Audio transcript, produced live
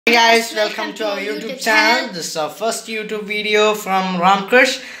Hey guys, welcome to our YouTube channel. This is our first YouTube video from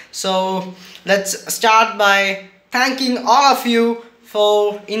Ramkrish. So let's start by thanking all of you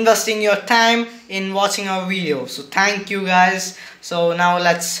for investing your time in watching our video. So thank you guys. So now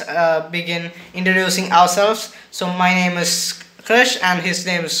let's begin introducing ourselves. So my name is Krish and his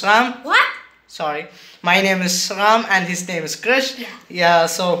name is Ram. What? Sorry. My name is Ram and his name is Krish. Yeah,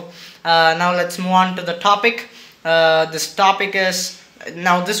 so now let's move on to the topic. This topic is,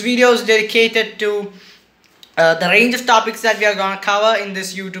 now this video is dedicated to the range of topics that we are gonna cover in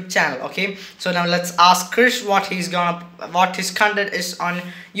this YouTube channel. Okay, so now let's ask Krish what his content is on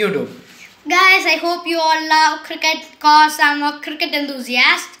YouTube. Guys, I hope you all love cricket because I'm a cricket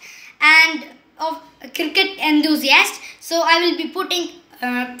enthusiast so I will be putting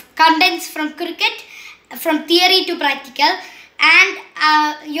contents from cricket, from theory to practical, and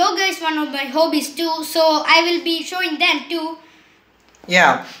yoga is one of my hobbies too, so I will be showing them too.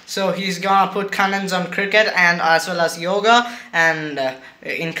 Yeah, so he's gonna put contents on cricket and as well as yoga, and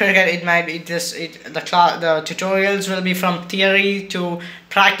in cricket it might be the tutorials will be from theory to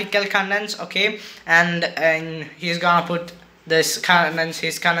practical contents. Okay, and he's gonna put his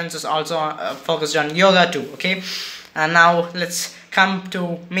contents is also focused on yoga too. Okay, and now let's come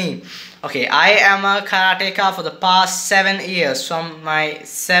to me. Okay, I am a karateka for the past 7 years, from my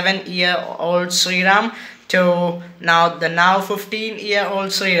 7-year-old Sriram to now 15-year-old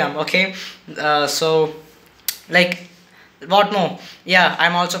Sriram. Okay, so like what more? Yeah,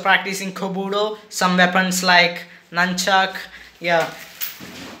 I'm also practicing kobudo, some weapons like nunchuck. Yeah,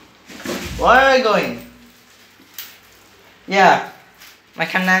 where are we going? Yeah, my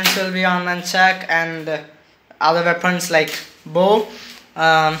contents will be on nunchuck and other weapons like bow.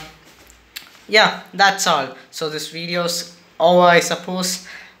 Yeah, that's all. So this video's over, I suppose.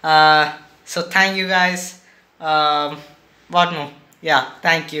 So thank you guys. What more? Yeah,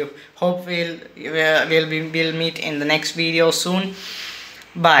 thank you. Hope we'll meet in the next video soon.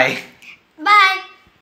 Bye.